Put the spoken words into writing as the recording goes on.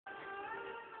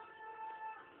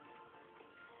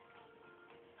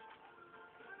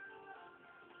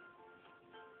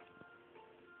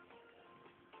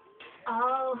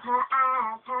Oh, her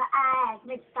eyes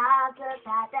make stars look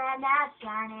like they're not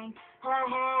shining. Her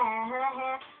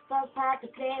hair falls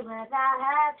perfectly without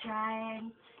her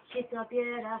trying. She's so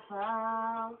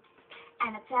beautiful,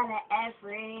 and I tell her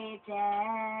every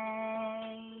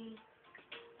day.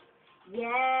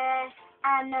 Yeah,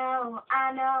 I know,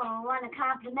 wanna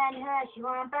compliment her, she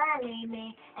won't believe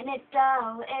me. And it's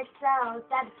so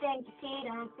sad to think that she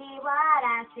don't see what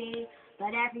I see.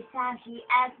 But every time she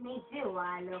asks me, do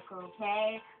I look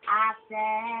okay, I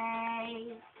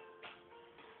say,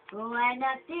 when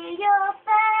I see your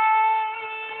face,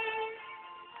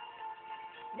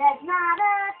 there's not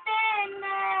a thing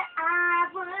that I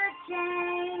would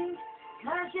change,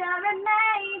 'cause you're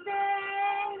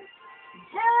amazing,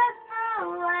 just the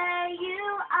way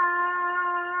you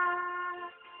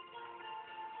are.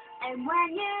 And when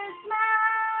you smile,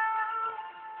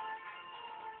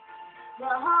 the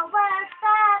whole world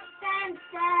stops and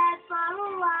stares for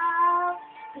a while.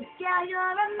 'Cause girl,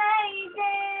 you're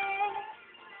amazing,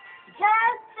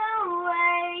 just the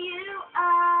way you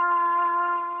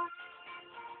are.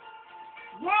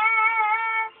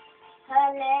 Yeah, her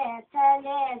lips,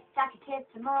 I could kiss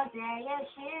them all day if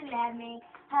she let me.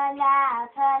 Her laugh,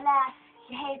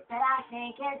 she hates that I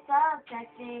think it's so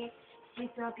sexy.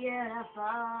 She's so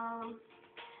beautiful,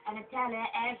 and I tell her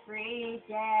every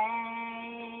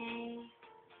day.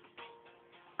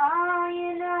 Oh,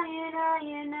 you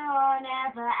know, I'll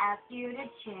never ask you to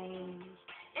change.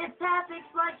 If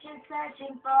perfect's what you're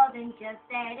searching for, then just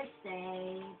stay the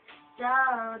same. So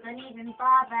don't even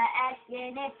bother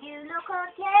asking if you look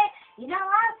okay. You know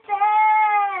I'll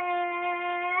say,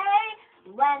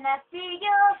 when I see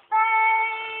your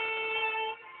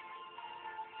face,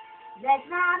 there's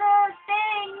not a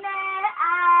thing that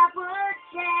I would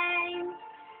change,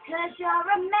 'cause you're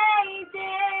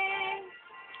amazing,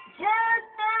 just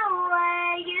the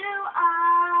way you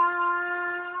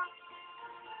are.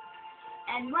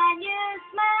 And when you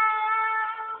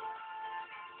smile,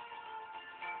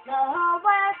 the whole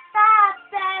world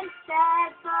stops and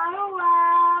stares for a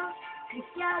while.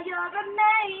 'Cause you're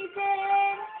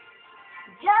amazing,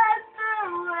 just the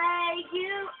way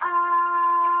you are.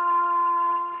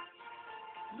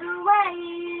 The way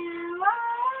you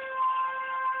are,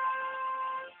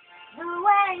 the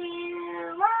way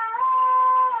you are.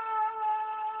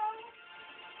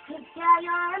 'Cause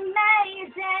you're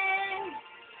amazing,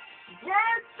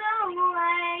 just the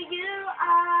way you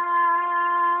are.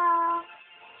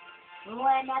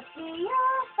 When I see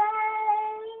your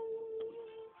face,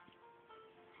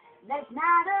 there's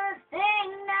not a thing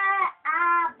that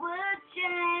I would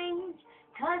change,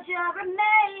 'cause you're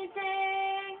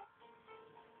amazing,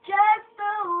 just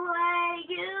the way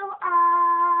you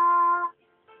are.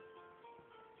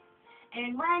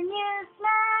 And when you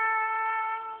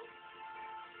smile,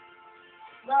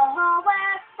 the whole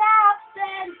world stops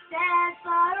and stares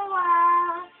for a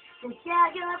while. 'Cause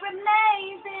you're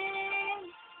amazing,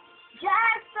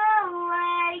 just the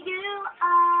way you